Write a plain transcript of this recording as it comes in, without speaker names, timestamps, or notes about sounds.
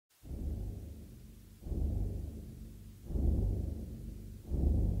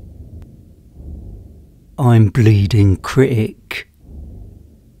I'm Bleeding Critic.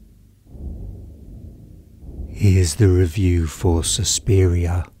 Here's the review for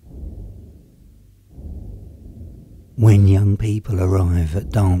Suspiria. When young people arrive at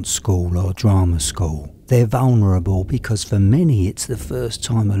dance school or drama school, they're vulnerable because for many it's the first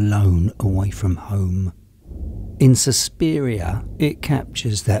time alone away from home. In Suspiria, it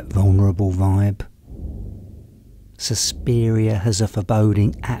captures that vulnerable vibe. Suspiria has a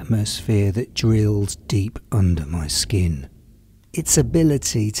foreboding atmosphere that drills deep under my skin. Its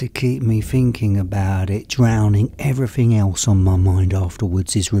ability to keep me thinking about it, drowning everything else on my mind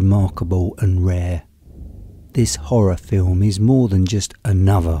afterwards, is remarkable and rare. This horror film is more than just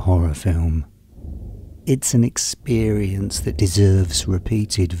another horror film. It's an experience that deserves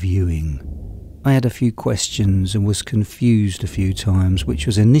repeated viewing. I had a few questions and was confused a few times, which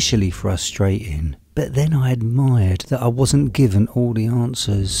was initially frustrating, but then I admired that I wasn't given all the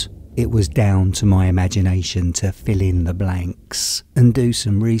answers. It was down to my imagination to fill in the blanks and do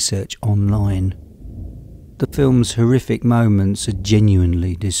some research online. The film's horrific moments are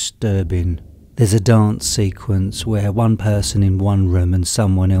genuinely disturbing. There's a dance sequence where one person in one room and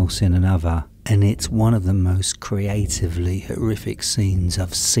someone else in another, and it's one of the most creatively horrific scenes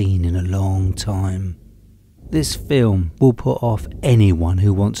I've seen in a long time. This film will put off anyone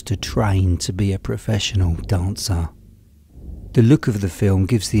who wants to train to be a professional dancer. The look of the film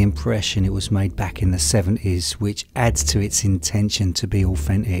gives the impression it was made back in the 70s, which adds to its intention to be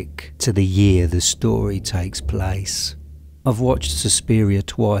authentic to the year the story takes place. I've watched Suspiria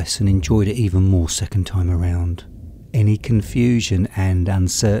twice and enjoyed it even more second time around. Any confusion and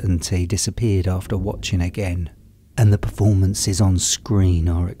uncertainty disappeared after watching again, and the performances on screen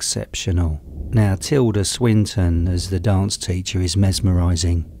are exceptional. Now, Tilda Swinton as the dance teacher is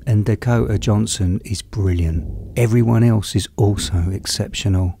mesmerising, and Dakota Johnson is brilliant. Everyone else is also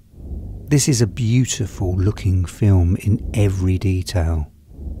exceptional. This is a beautiful looking film in every detail.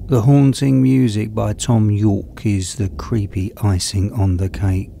 The haunting music by Tom York is the creepy icing on the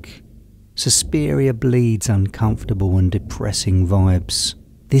cake. Suspiria bleeds uncomfortable and depressing vibes.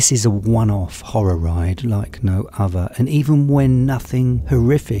 This is a one-off horror ride like no other, and even when nothing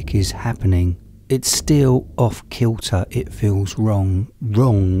horrific is happening, it's still off-kilter. It feels wrong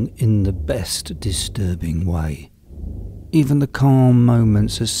in the best disturbing way. Even the calm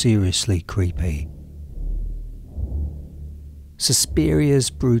moments are seriously creepy. Suspiria's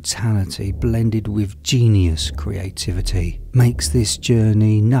brutality, blended with genius creativity, makes this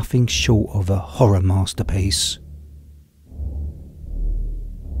journey nothing short of a horror masterpiece.